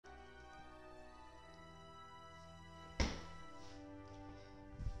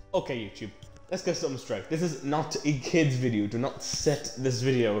Okay, YouTube, let's get something straight. This is not a kids video. Do not set this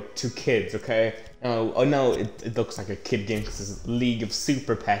video to kids, okay? Now, I know it looks like a kid game because it's a League of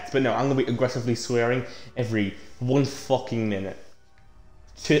Super Pets, but no, I'm gonna be aggressively swearing every 1 fucking minute.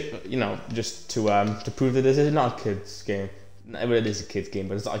 To, you know, just to prove that this is not a kids game. Well, it is a kids game,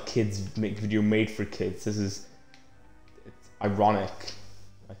 but it's not a kids video made for kids. It's ironic,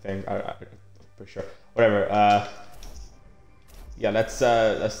 I think. For sure. Whatever. Yeah, let's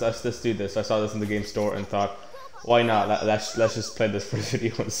do this. I saw this in the game store and thought, why not? Let's just play this for a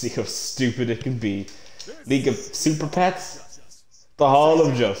video and see how stupid it can be. League of Super Pets, the Hall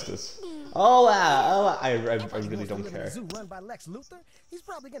of Justice. Oh wow! I really don't care. Zoo run by Lex Luthor. He's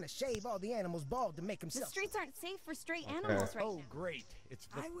probably gonna shave all the animals bald to make himself. The streets aren't safe for stray animals right now. Oh, great.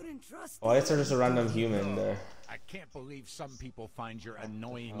 I wouldn't trust. Why is there just a random human there? I can't believe some people find your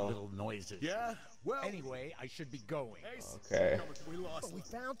annoying little noises. Yeah? Well, Anyway, I should be going. Okay. we lost. We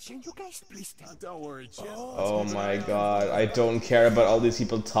found you. You guys, please stay. Don't worry, Jim. Oh my god! I don't care about all these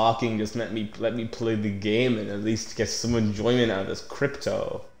people talking. Just let me play the game and at least get some enjoyment out of this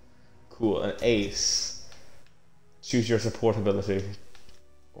crypto. Cool, an ace. Choose your support ability.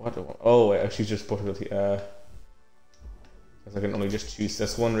 What? Oh wait, I choose your support ability. Guess I can only just choose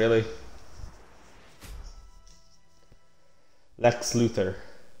this one, really. Lex Luthor.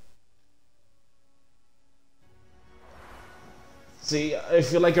 See, I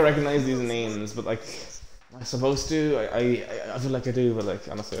feel like I recognize these names, but like, am I supposed to? I feel like I do, but like,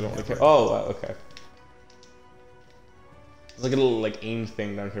 honestly, I don't really care. Oh, okay. There's like a little like aim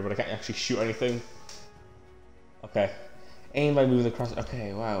thing down here, but I can't actually shoot anything. Okay. Aim by moving across.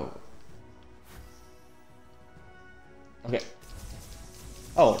 Okay, wow. Okay.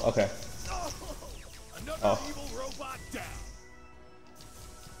 Oh, okay. Oh.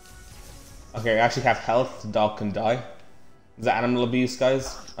 Okay, I actually have health. The dog can die. Is that animal abuse,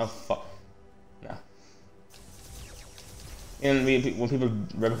 guys? Oh, fuck. No. And when people,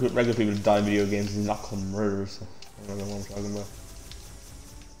 regular people die in video games, it's not called murder, so I don't know what I'm talking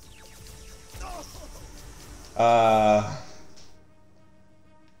about.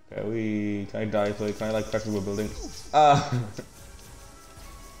 Okay, can I die, please? Can I, like, crash into a building? I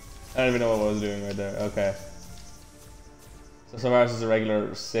don't even know what I was doing right there. Okay. So far as is a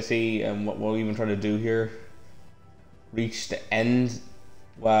regular city, and what are we even trying to do here? Reach the end.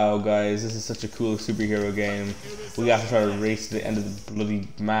 Wow, guys, this is such a cool superhero game. We have to try to race to the end of the bloody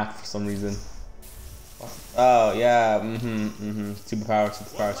map for some reason. Oh yeah, superpower.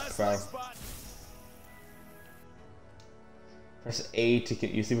 Press A to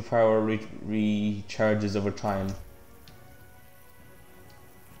get your superpower recharges over time.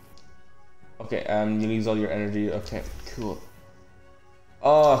 Okay, you lose all your energy. Okay, cool.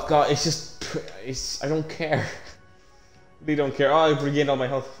 Oh god, I don't care. They don't care. Oh, I regained all my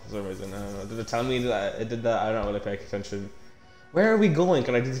health for some reason. I don't know. Did it tell me that it did that? I don't really pay attention. Where are we going?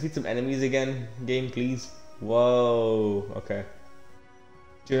 Can I defeat some enemies again? Game, please. Whoa. Okay.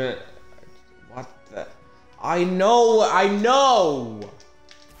 What the? I know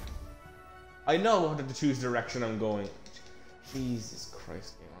how to choose direction I'm going. Jesus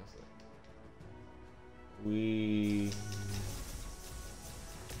Christ, game, honestly.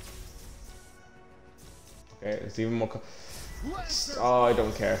 Okay, it's even more. Oh, I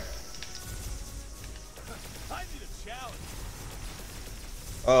don't care.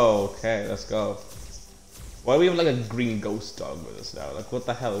 Oh, okay, let's go. Why do we have like a green ghost dog with us now? Like, what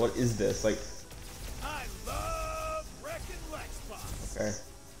the hell? What is this? Like. I love wrecking Lexbox. Okay.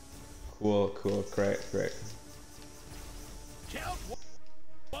 Cool, great. Count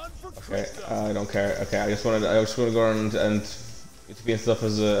one for Okay, crypto. I don't care. Okay, I just want to go around and be stuff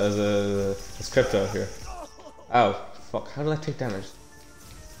as crypto here. Ow, fuck! How did I take damage?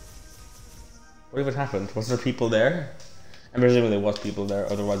 What even happened? Was there people there? I'm presuming there was people there.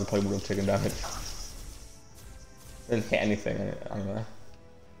 Otherwise, I probably would have taken damage. Didn't hit anything. I don't know.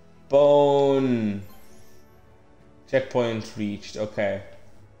 Bone. Checkpoint reached. Okay.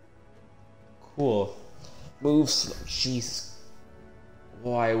 Cool. Move slow. Jesus.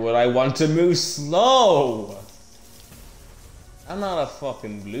 Why would I want to move slow? I'm not a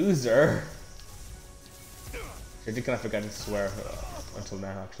fucking loser. I did kind of forget to swear until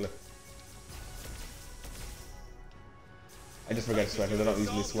now, actually. I just forget to swear because I don't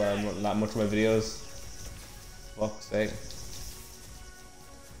usually swear that much in my videos. Fuck's sake.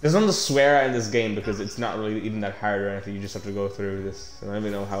 There's nothing to swear at in this game because it's not really even that hard or anything. You just have to go through this. I don't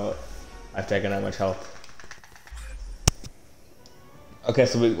even know how I've taken that much health. Okay,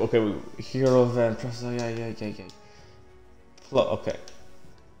 so we hero event. Yeah. Okay.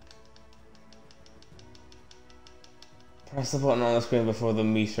 Press the button on the screen before the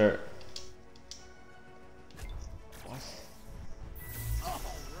meter. What?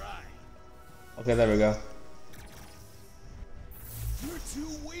 Alright. Okay, there we go. You're too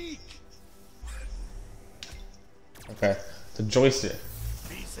weak. Okay, the joystick.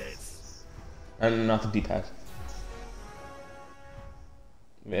 Pieces. And not the D-pad.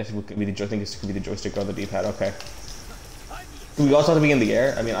 I think it could be the joystick or the D-pad, okay. Do we also have to be in the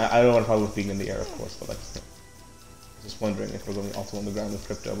air? I mean, I don't have a problem with being in the air, of course, but like, just wondering if we're going also on the ground with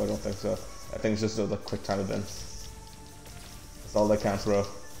crypto, but I don't think so. I think it's just a quick time events. That's all they count, bro.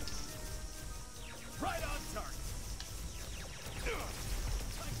 Right on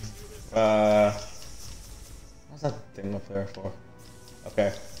target. What's that thing up there for?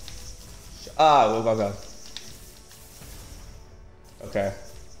 Okay. Oh god. Okay.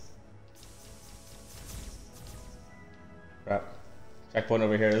 Crap. Checkpoint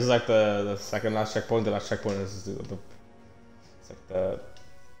over here. This is like the second last checkpoint. The last checkpoint is it's like the.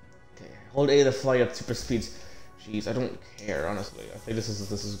 Okay. Hold A to fly at super speeds. Jeez, I don't care honestly. I think this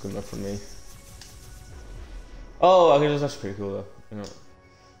is good enough for me. Oh, okay, that's actually pretty cool though. You know,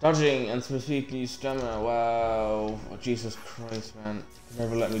 dodging and specifically stamina. Wow, oh, Jesus Christ, man!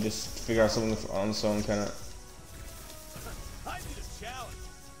 Never let me just figure out something on its own, kind of. I need a challenge.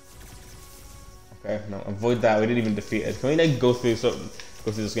 Okay, no, avoid that. We didn't even defeat it. Can we like go through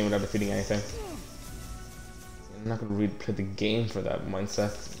this game without defeating anything? I'm not gonna replay the game for that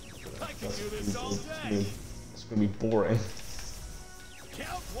mindset. I can do this all day. It's gonna be boring.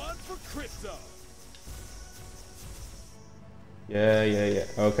 Count one for crypto. Yeah.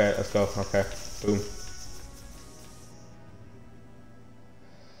 Okay, let's go. Okay, boom.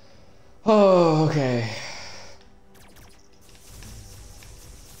 Oh, okay.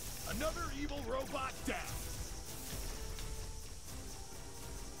 Another evil robot down.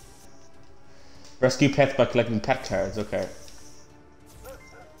 Rescue pets by collecting pet cards. Okay.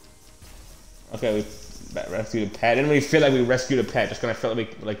 Okay, we rescued a pet. I didn't really feel like we rescued a pet. Just kind of felt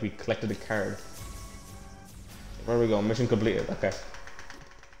like we collected a card. Where we go? Mission completed. Okay.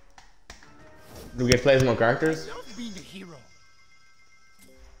 Do we get to play as more characters? Love being a hero.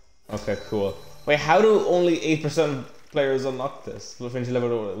 Okay, cool. Wait, how do only 8% of players unlock this? We'll finish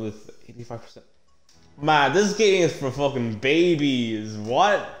level with 85%. Man, this game is for fucking babies.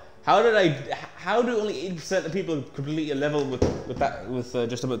 What? How do only 8% of people complete a level with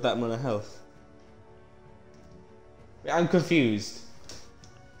just about that amount of health? I'm confused.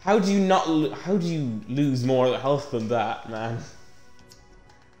 How do you lose more health than that, man?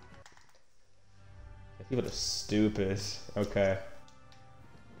 People are stupid. Okay.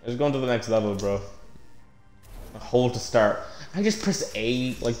 Let's go on to the next level, bro. Hold to start. I just press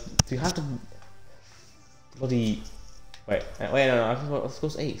A. Like, do you have to bloody? Wait, no. Let's go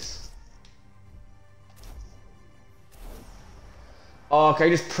Ace. Oh, okay, I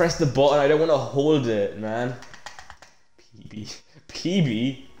just press the button. I don't want to hold it, man.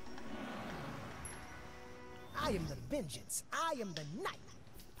 PB. I am the vengeance. I am the knight.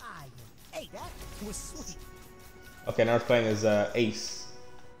 I am. Hey, that was sweet. Okay, now we're playing as Ace.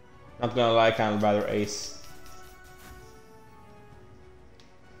 Not gonna lie, I'd rather Ace.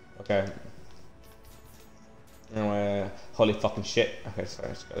 Okay. Anyway, holy fucking shit. Okay, sorry,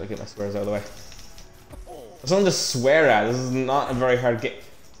 I just gotta get my swears out of the way. There's something to swear at. This is not a very hard game.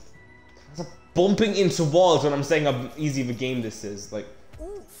 It's bumping into walls when I'm saying how easy of a game this is. Like.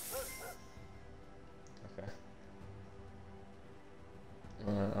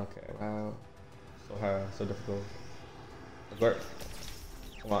 Okay, wow. So hard, so difficult. Where?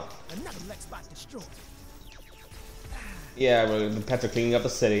 Come on. Another Lex spot destroyed. Yeah, well, the pets are cleaning up the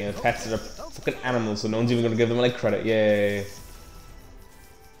city, and pets are fucking animals, so no one's even gonna give them like credit. Yay.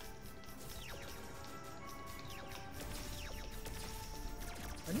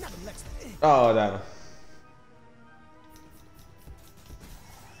 Another Lex. Oh, damn.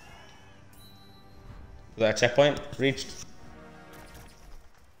 That checkpoint reached.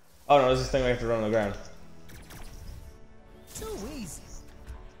 Oh no, there's this thing we have to run on the ground. Too easy.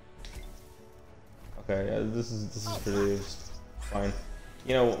 Okay, yeah, this is pretty fine.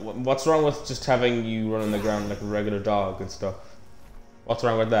 You know, what's wrong with just having you run on the ground like a regular dog and stuff? What's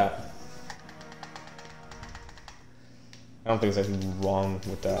wrong with that? I don't think there's anything wrong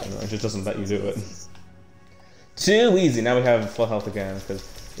with that. You know, it just doesn't let you do it. Too easy. Now we have full health again because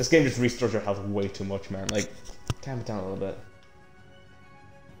this game just restores your health way too much, man. Like, calm it down a little bit.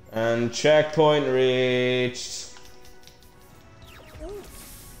 And checkpoint reached.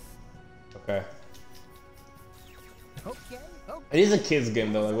 Okay. Okay. It is a kid's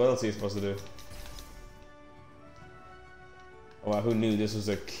game though, like what else are you supposed to do? Oh wow, who knew this was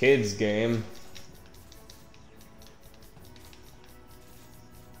a kid's game?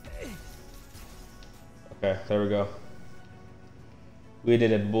 Okay, there we go. We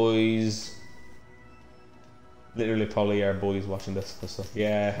did it, boys. Literally, probably our boys watching this. So,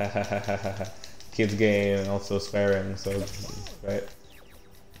 yeah, kids game and also swearing. So, right.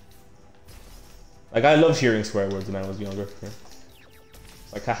 Like, I loved hearing swear words when I was younger. Yeah.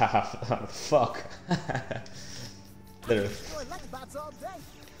 Like, ha ha ha, fuck. Literally.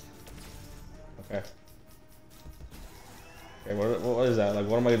 Okay. Okay, what is that? Like,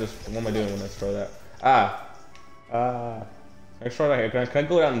 what am I doing when I throw that? Can I throw that here? Can I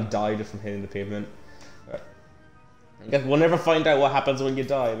go down and die just from hitting the pavement? I guess we'll never find out what happens when you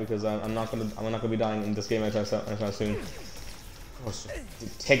die because I'm not gonna be dying in this game anytime soon. Oh,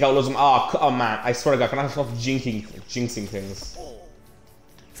 take out loads of oh man! I swear to God, can I stop jinxing things?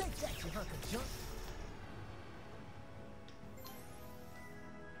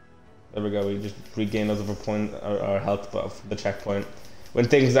 There we go. We just regain loads of our health off the checkpoint. When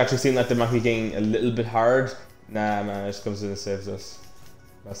things actually seem like they might be getting a little bit hard, nah, man, it just comes in and saves us.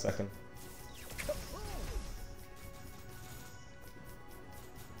 Last second.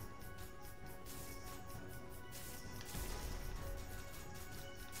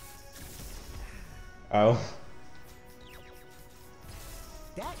 Oh.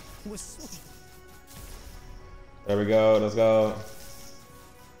 That was sweet. There we go. Let's go.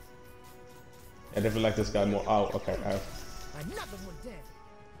 I definitely like this guy more. Oh, okay. Another one dead.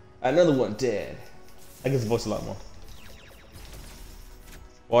 Another one dead. I like his voice a lot more.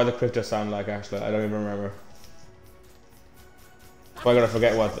 What the crypto sound like, actually? I don't even remember. Probably gonna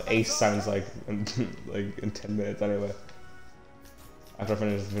forget what the Ace sounds like in, in 10 minutes anyway. After I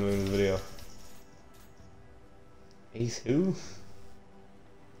finish filming this video. Ace who? It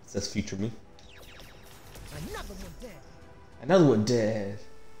says future me. Another one dead. Another one dead.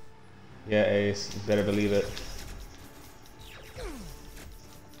 Yeah, Ace. You better believe it.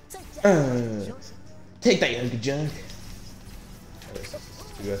 Take that, young junk.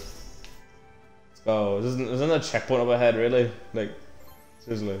 Let's go. There's another checkpoint up ahead, really? Like,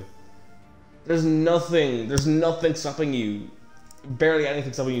 seriously. There's nothing stopping you. Barely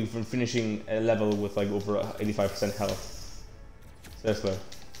anything stopping you from finishing a level with like over 85% health. Seriously.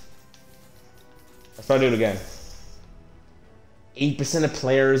 Let's try to do it again. 8% of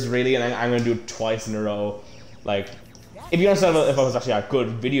players, really? And I'm gonna do it twice in a row. Like, if you understand if I was actually a good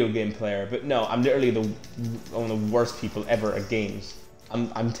video game player, but no, I'm literally one of the worst people ever at games.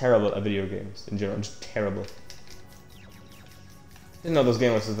 I'm terrible at video games in general. I'm just terrible. Didn't know those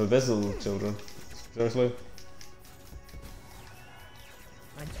gamers were for this little children. Seriously.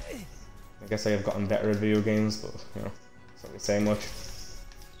 I guess I have gotten better at video games, but you know, it's not really saying much.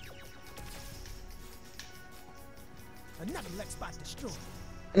 Another left spot destroyed.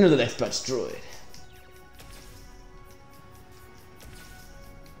 Another left spot destroyed.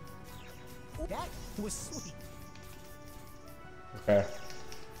 That was sweet. Okay.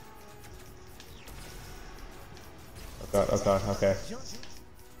 Okay.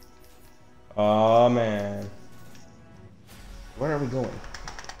 Oh man. Where are we going?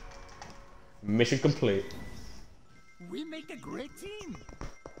 Mission complete. We make a great team.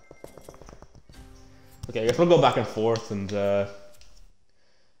 Okay, I guess we'll go back and forth and we'll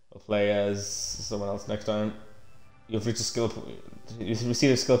play as someone else next time. You'll reach a skill point. You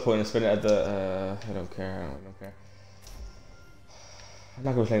receive a skill point and spend it at the. I don't care. I don't care. I'm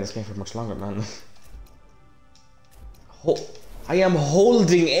not gonna play this game for much longer, man. I am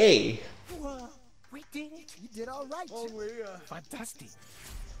holding A. We did it. You did all right. Oh, fantastic.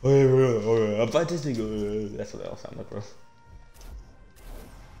 Oh, fantastic. That's what they all sound like, bro.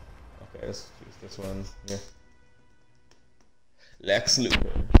 Okay, let's use this one. Yeah. Lex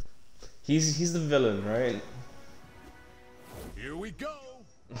Luthor. He's the villain, right? Here we go.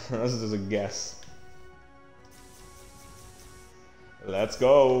 This is just a guess. Let's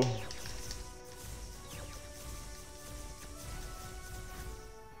go.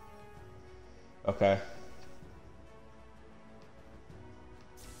 Okay.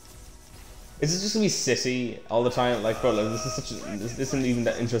 Is this just gonna be sissy all the time? Like, bro, like, this is such a, this isn't even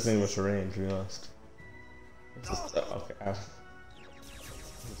that interesting of a terrain, to be honest. It's just, okay. It's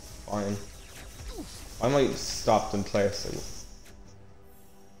fine. Why am I stopped in place?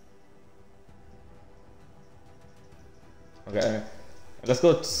 Okay. Let's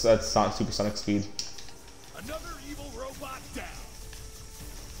go at supersonic speed. Another evil robot down.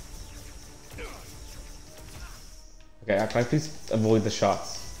 Okay, can I please avoid the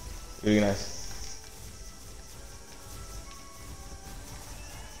shots? Really nice.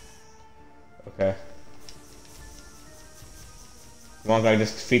 Okay. Come on, guy,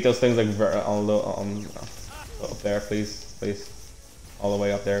 just defeat those things like up there, please, please, all the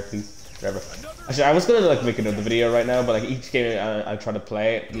way up there, please. Whatever. Actually, I was gonna like make another video right now, but like each game I try to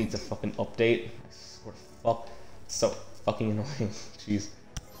play it needs a fucking update. I swear to fuck, it's so fucking annoying. Jeez.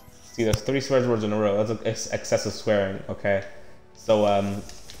 See, there's 3 swear words in a row. That's excessive swearing. Okay. So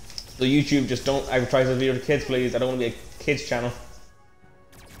so YouTube, just don't advertise this video to kids, please. I don't want to be a kids channel.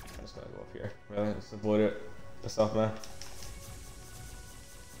 I'm just gonna go up here. Really, just avoid it. Piss off, man.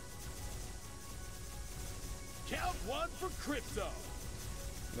 Count 1 for Crypto.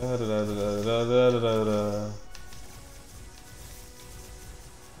 Da, da, da, da, da, da, da, da.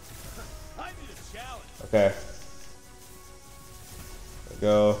 I need a challenge. Okay. There we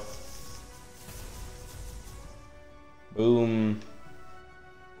go. Boom.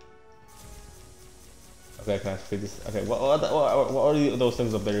 Okay, can I feed this? Okay, what are those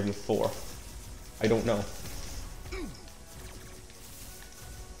things up there even for? I don't know.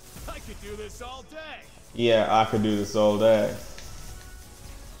 I could do this all day. Yeah, I could do this all day.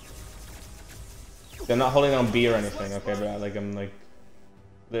 I'm not holding on B or anything, okay, but I'm like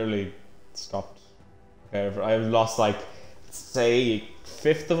literally stopped. Okay, I've lost like say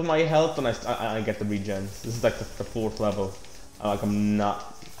 1/5 of my health, and I get the regens. This is like the 4th level. Like I'm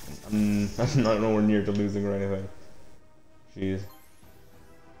not nowhere near to losing or anything. Jeez.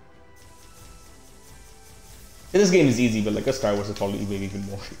 This game is easy, but like a Star Wars is probably even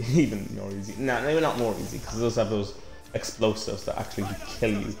more easy. Nah, maybe not more easy, because it does have those explosives that actually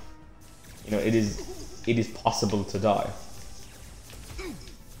kill you. You know, it is possible to die.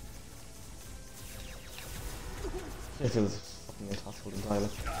 I feel it's fucking impossible to die.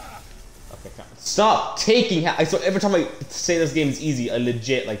 Like. Okay, stop taking. I swear, every time I say this game is easy, I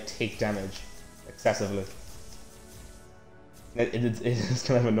legit like take damage excessively. It is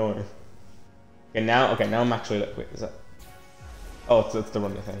kind of annoying. Okay, now I'm actually like, wait, is that? Oh, it's the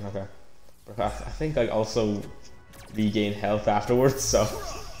running thing. Okay, I think I also regain health afterwards. So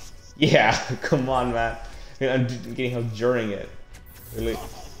yeah, come on, man. I mean, I'm getting health during it. Really?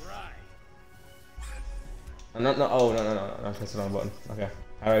 I'm not. No. Oh no. I'm pressing the wrong button. Okay,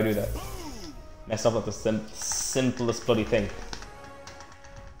 how do I do that? Mess up with the simplest bloody thing.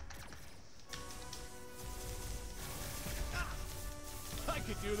 I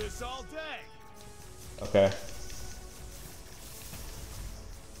could do this all day. Okay.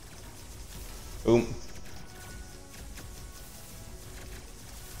 Boom.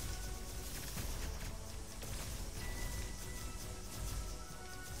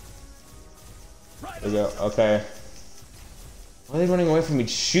 There we go. Okay. Why are they running away from me?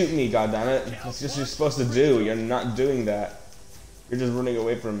 Shoot me, goddammit. That's just what you're supposed to do. You're not doing that. You're just running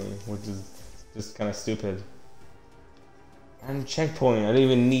away from me, which is just kind of stupid. And checkpoint. I didn't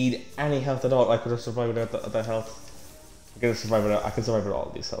even need any health at all. I could have survived without that health. I can survive with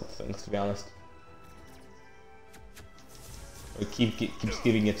all these health things, to be honest. It keeps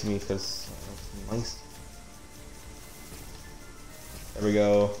giving it to me because it's nice. There we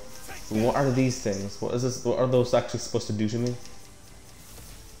go. What are these things? What is this? What are those actually supposed to do to me?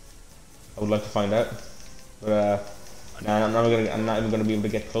 I would like to find out, but nah, I'm not even gonna be able to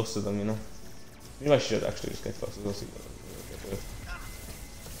get close to them, you know. Maybe I should actually just get closer. We'll see what I do.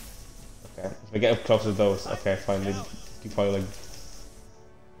 Okay, if I get up closer to those, okay, fine. They probably like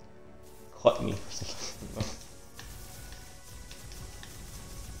cut me or something.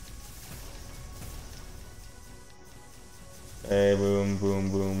 Hey, boom,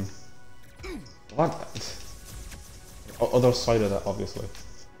 boom, boom. What? Other side of that, obviously.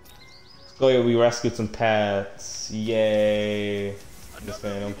 Let's go here, we rescued some pets. Yay. I'm just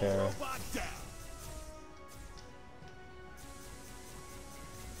saying, I don't care.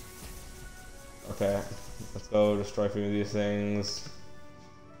 Okay, let's go destroy a few of these things.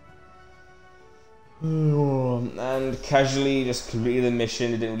 And casually just completed the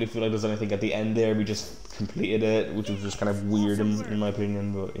mission. It didn't really feel like there's anything at the end there. We just completed it, which was just kind of weird in my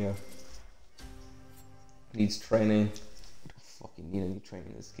opinion, but yeah. Needs training. I don't fucking need any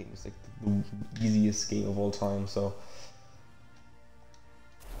training in this game. It's like the easiest game of all time, so.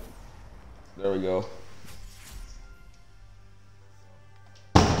 There we go.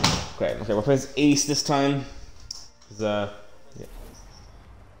 Okay, we're playing Ace this time. Yeah.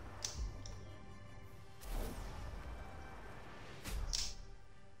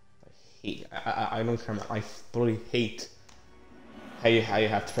 I don't care. I bloody hate how you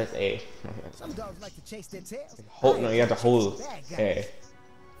have to press A. Some dogs like to chase their tails. No, you have to hold A. Okay.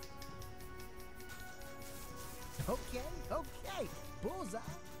 Bullseye.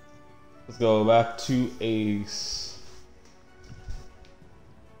 Let's go back to Ace.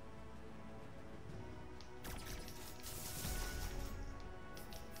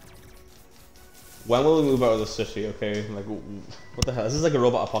 When will we move out of the city? Okay, like, what the hell? Is this like a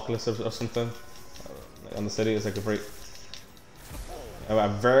robot apocalypse or something? Like on the city, it's like a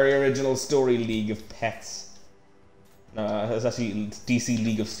very original story, League of Pets. No, it's actually DC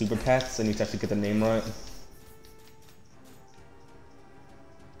League of Super Pets. I need to actually get the name right.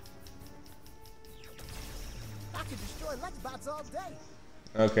 I can destroy Lunchbox all day.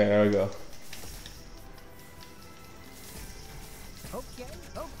 Okay, there we go. Okay,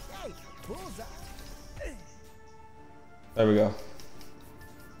 okay. Bullseye. There we go.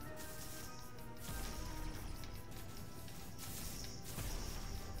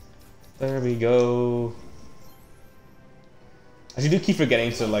 There we go. I do keep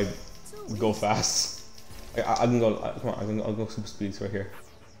forgetting to like go fast. I can go. Come on, I'll go super speeds right here.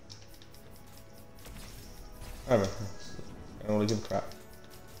 Whatever. I don't really give a crap.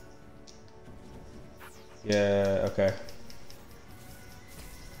 Yeah. Okay.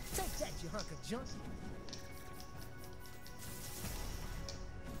 Take that, you hunk of junk.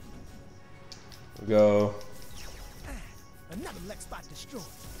 We go. Another Lex spot destroyed.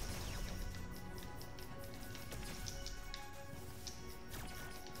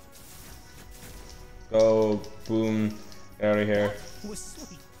 Go. Boom. Get out of here. Was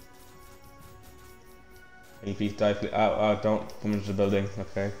sweet. Can you please die? Please? Don't come into the building.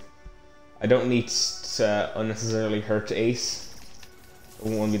 Okay. I don't need to unnecessarily hurt Ace. That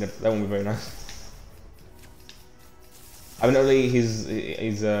won't be very nice. I mean, really,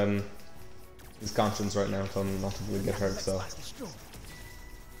 he's conscience right now, so I'm not to really get hurt. So.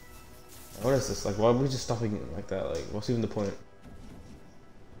 What is this? Like, why are we just stopping it like that? Like, what's even the point?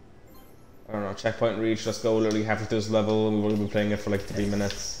 I don't know. Checkpoint reached. Let's go. Literally halfway through this level, and we've only been playing it for like 3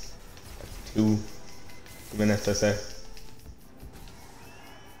 minutes. Like 2 minutes, I say.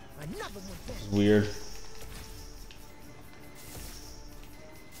 It's weird.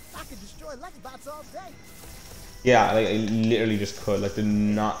 I could destroy Lunchbox all day. Yeah, like I literally just could. Like they're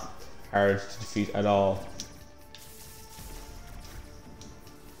not hard to defeat at all.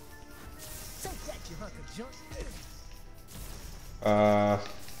 Take that, you hunk of junk.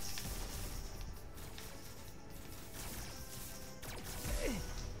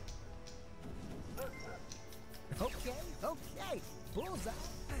 Okay, okay. Bullseye.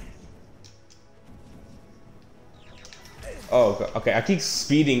 Oh, okay. I keep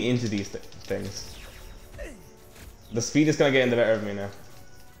speeding into these things. The speed is gonna get in the better of me now.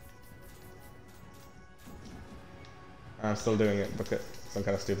 I'm still doing it because I'm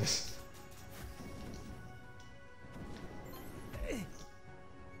kind of stupid.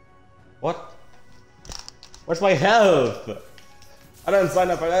 What? Where's my health? I didn't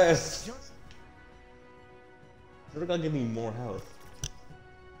sign up for this. They're gonna give me more health.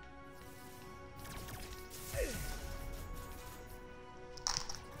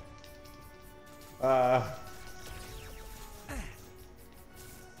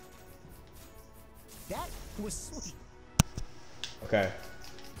 That was sweet. Okay.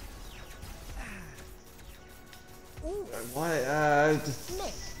 Ooh, Why? man. Too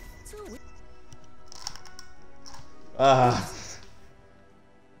I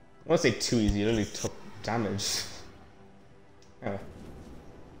want to say too easy. It really took damage. Yeah.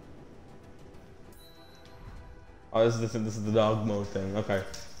 Oh, this is the dog mode thing. Okay.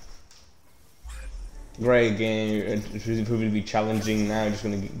 Great game. It's really proving to be challenging now. Just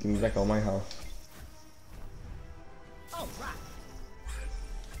gonna give me back all my health. all right.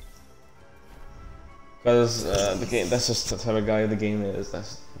 Because the game, that's just the type of guy the game is.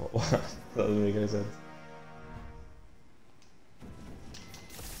 That's what that doesn't make any sense.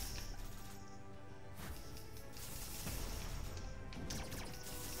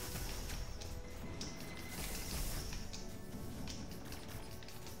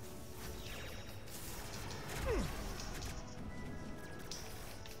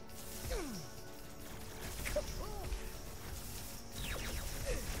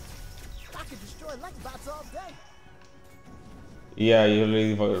 I could destroy Lunchbox all day. Yeah, you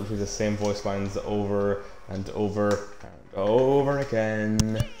literally vote for the same voice lines over and over and over again.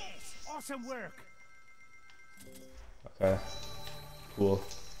 Yes! Awesome work! Okay. Cool.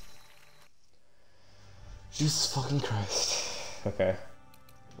 Jesus fucking Christ. Okay.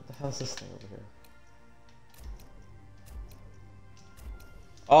 What the hell is this thing over here?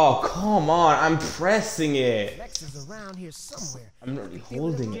 Oh, come on! I'm pressing it! Lex is around here somewhere. I'm literally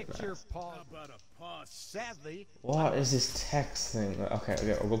holding it, Get man. your paw. How about a paw? Sadly, What is this text thing?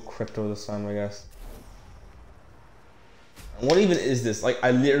 Okay, I'll go crypto this time, I guess. And what even is this? Like,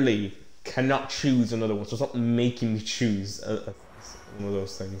 I literally cannot choose another one, so stop making me choose one of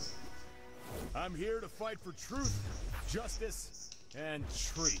those things. I'm here to fight for truth, justice, and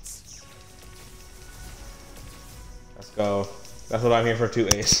treats. Let's go. That's what I'm here for, 2-8.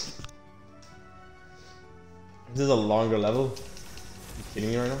 This is a longer level. Are you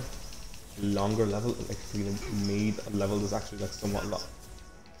kidding me right now? Longer level? Like, if we made a level that's actually like somewhat long.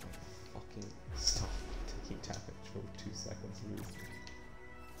 Fucking stop taking damage for 2 seconds, please.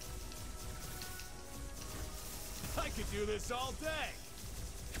 I could do this all day.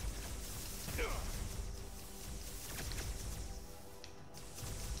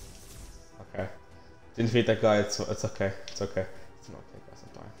 Okay. Didn't defeat that guy, it's okay. It's okay. It's an okay guys, I'm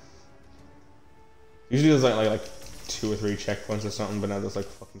fine. Usually there's like 2 or 3 checkpoints or something, but now there's like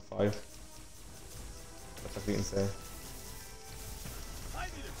fucking 5. That's actually insane. I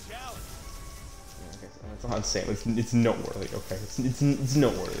need a challenge. Yeah, okay, so it's not insane, but it's noteworthy, okay? It's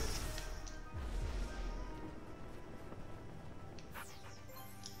noteworthy.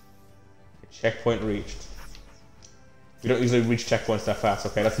 Okay, checkpoint reached. We don't usually reach checkpoints that fast,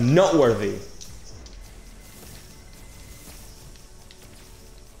 okay? That's noteworthy.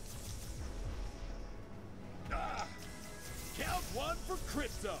 Count 1 for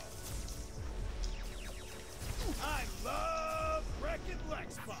Crypto. I love wrecking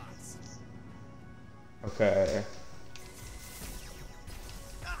Lex spots. Okay.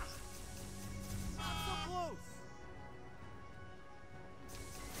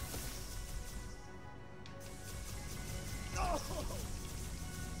 Not so close. Oh.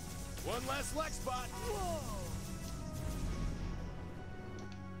 One last Lex spot. Whoa.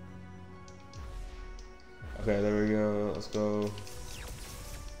 Okay, there we go. Let's go.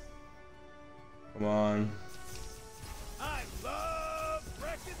 Come on. I love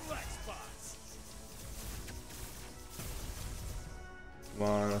wrecking Lex spots. Come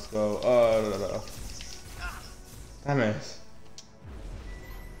on, let's go. Oh, no. Damn it.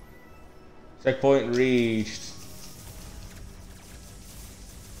 Checkpoint reached.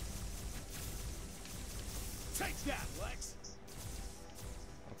 Take that, Lex.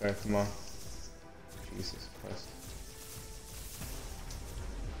 Okay, come on. Jesus Christ.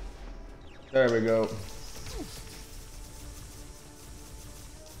 There we go.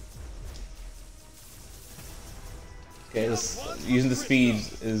 Okay, using the speed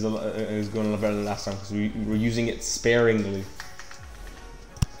is going a lot better than last time because we were using it sparingly.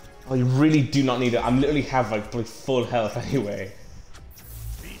 Oh, you really do not need it. I literally have like full health anyway.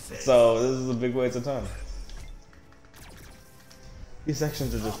 So this is a big waste of time. These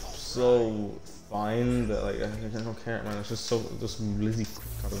sections are just so fine that like I don't care, man. It's just so lazy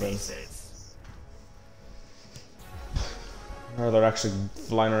kind of thing. Or they're actually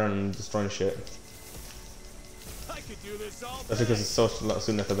flying around and destroying shit. I could do this all That's because it's so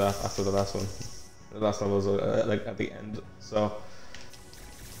soon after that, after the last one. The last one was like at the end, so.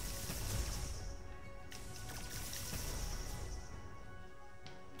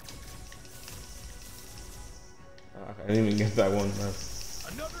 Okay, I didn't even get that one, man.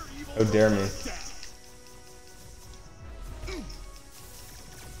 How dare me.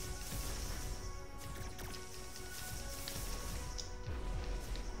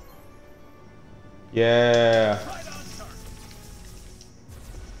 Yeah.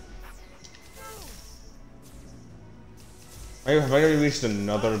 Have I already reached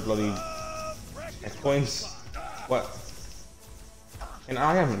another bloody checkpoint? What? And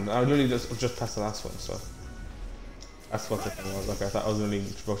I haven't. I literally just passed the last one, so. That's what the thing was. Like I thought I was really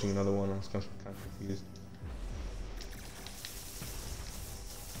approaching another one. I was kind of confused.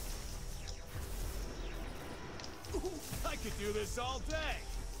 I could do this all day.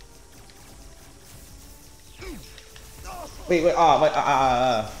 Wait. I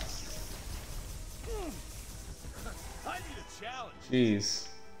need a challenge. Jeez.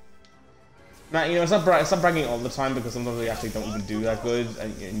 Matt, you know, it's not bragging all the time because sometimes they actually don't even do that good,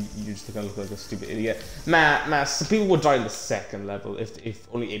 and you just kind of look like a stupid idiot. Matt, some people would die in the second level if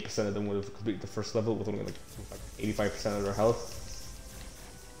only 8% of them would have completed the first level with only like 85% of their health.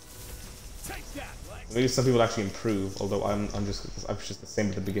 Take that, Lex. Maybe some people actually improve, although I'm just the same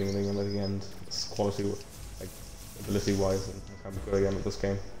at the beginning and at the end. It's quality, like ability wise, and how good I am at this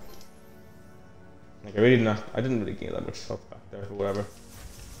game. Like I didn't really gain that much health back there or whatever.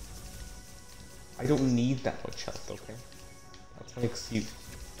 I don't need that much health, okay? That's my excuse.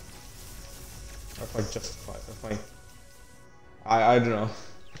 That's my justify. That's my. I don't know. I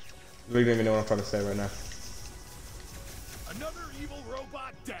really don't even know what I'm trying to say right now. Another evil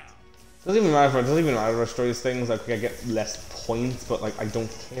robot down. Doesn't even matter if I destroy these things. Like I get less points, but like I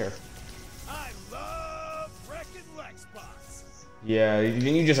don't care. I love wrecking Lex spots. Yeah,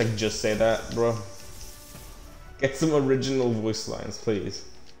 didn't you just say that, bro? Get some original voice lines, please.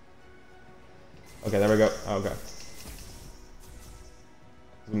 Okay, there we go. Oh, okay.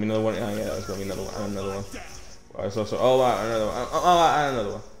 Give me another one. Oh, yeah, that's gonna be another one. Another one. Alright, so oh, another one. Oh,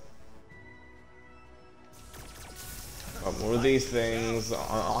 another one. More of these things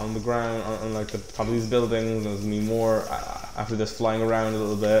on the ground, on like the top of these buildings. There's gonna be more after this, flying around a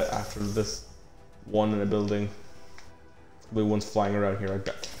little bit. After this one in a building, the one's flying around here.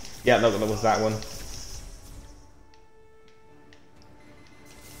 Yeah, look, that was that one.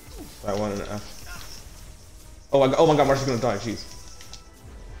 That one. Oh my God, Marcy's gonna die. Jeez.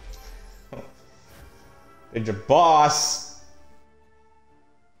 Did your boss?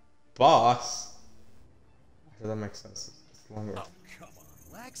 Boss? Does that make sense? It's longer. Oh, come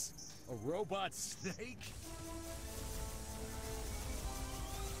on, Lex. A robot snake?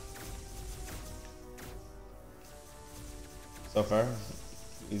 So far,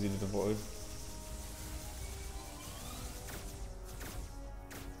 easy to avoid.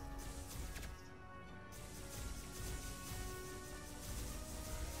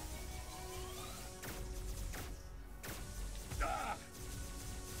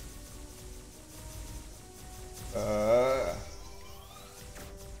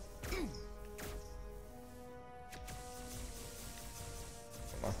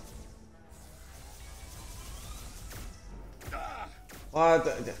 What?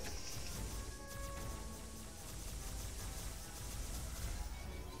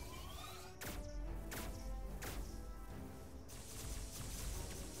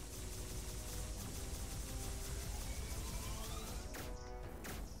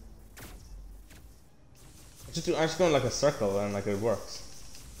 I'm just going like a circle and like it works.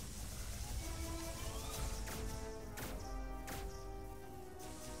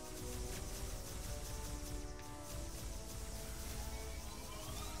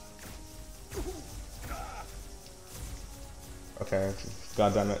 Okay,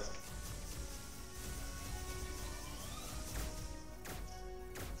 god damn it.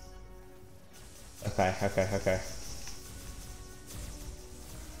 Okay.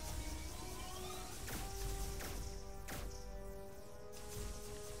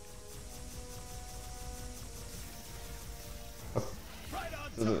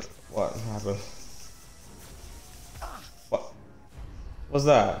 What happened? What was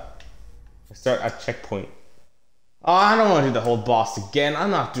that? I start at checkpoint. Oh, I don't want to do the whole boss again.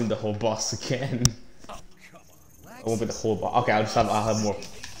 I'm not doing the whole boss again. Oh, come on, Lex. I won't be the whole boss. Okay, I'll have more.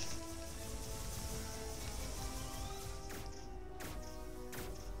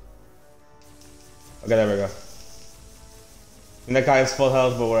 Okay, there we go. And that guy has full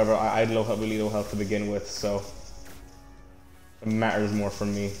health, but whatever. I had really low health to begin with, so it matters more for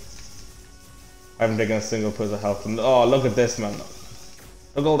me. I haven't taken a single piece of health. Oh, look at this, man.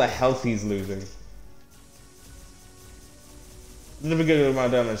 Look at all the health he's losing. Didn't even get rid of my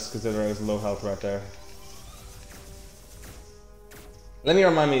damage considering it's low health right there. Let me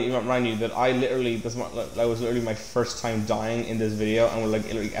remind you that that was literally my first time dying in this video, and we're like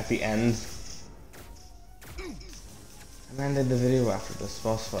literally at the end. And then did the video after this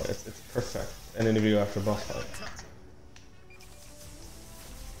boss fight. It's perfect. And then the video after boss fight.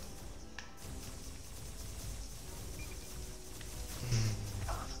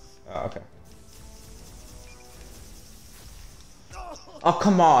 Oh, okay. Oh,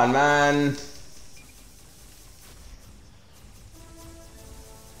 come on, man.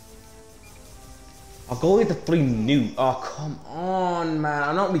 I'll go with the free newt. Oh, come on, man.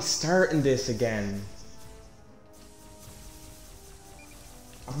 I'm not restarting this again.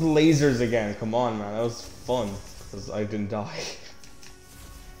 Lasers again. Come on, man. That was fun because I didn't die.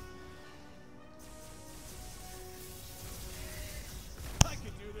 I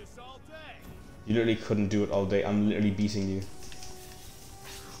could do this all day. You literally couldn't do it all day. I'm literally beating you.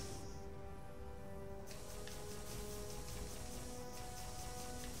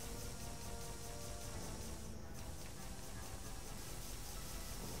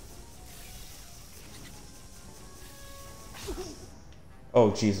 Oh,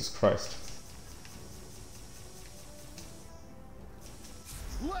 Jesus Christ.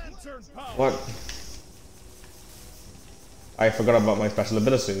 Lantern power. What? I forgot about my special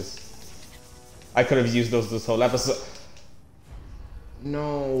abilities. I could have used those this whole episode.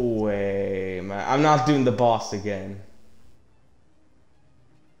 No way, man. I'm not doing the boss again.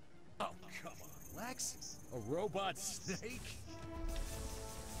 Oh, come on, Lex. A robot snake?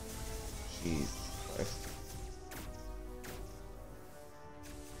 Jesus Christ.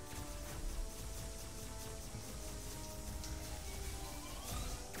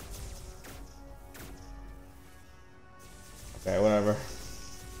 Okay, whatever.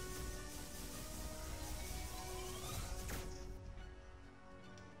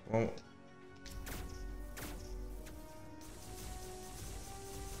 Well,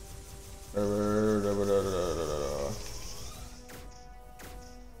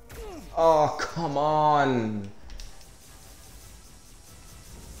 Oh, come on.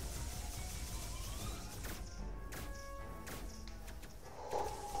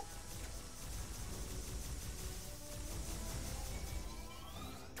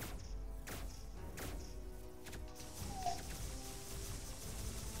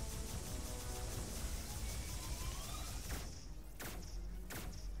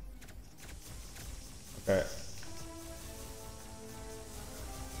 Okay.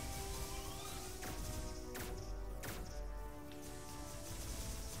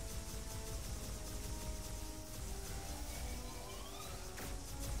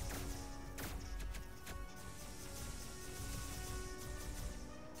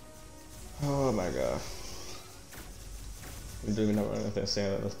 Oh my god. I don't even know what I'm gonna say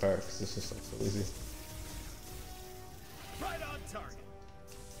about this part because it's just like so easy. Right on target.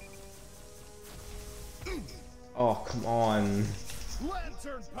 Oh, come on.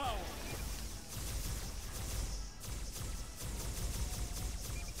 Lantern power.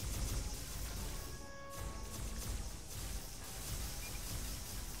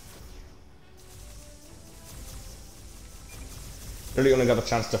 Literally only got the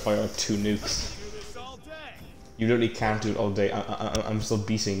chance to fire like 2 nukes. Do this all day. You literally can't do it all day. I'm still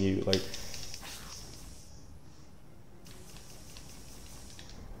beating you. Like.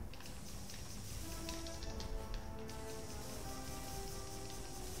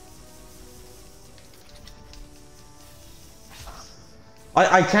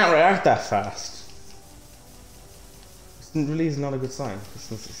 I can't react that fast. This really is not a good sign.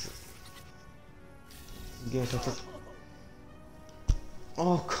 This game is such a...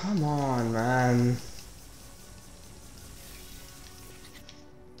 Oh, come on, man.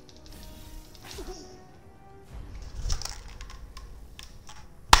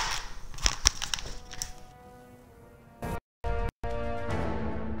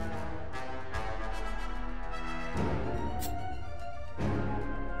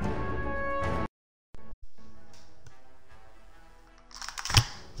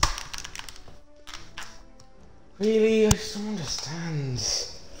 Really? I just don't understand.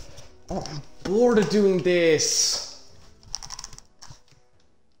 Oh, I'm bored of doing this.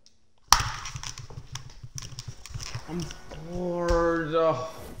 I'm bored.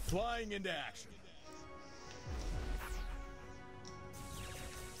 Flying into action.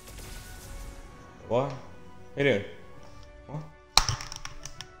 What? How you doing? What?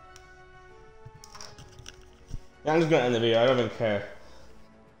 Yeah, I'm just gonna end the video. I don't even care.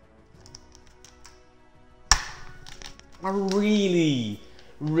 That really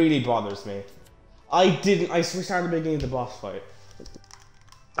bothers me. I switched out at the beginning of the boss fight.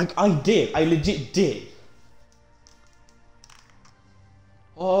 I did. I legit did.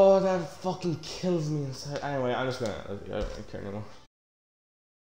 Oh, that fucking kills me inside. Anyway, I'm just gonna... I don't care anymore.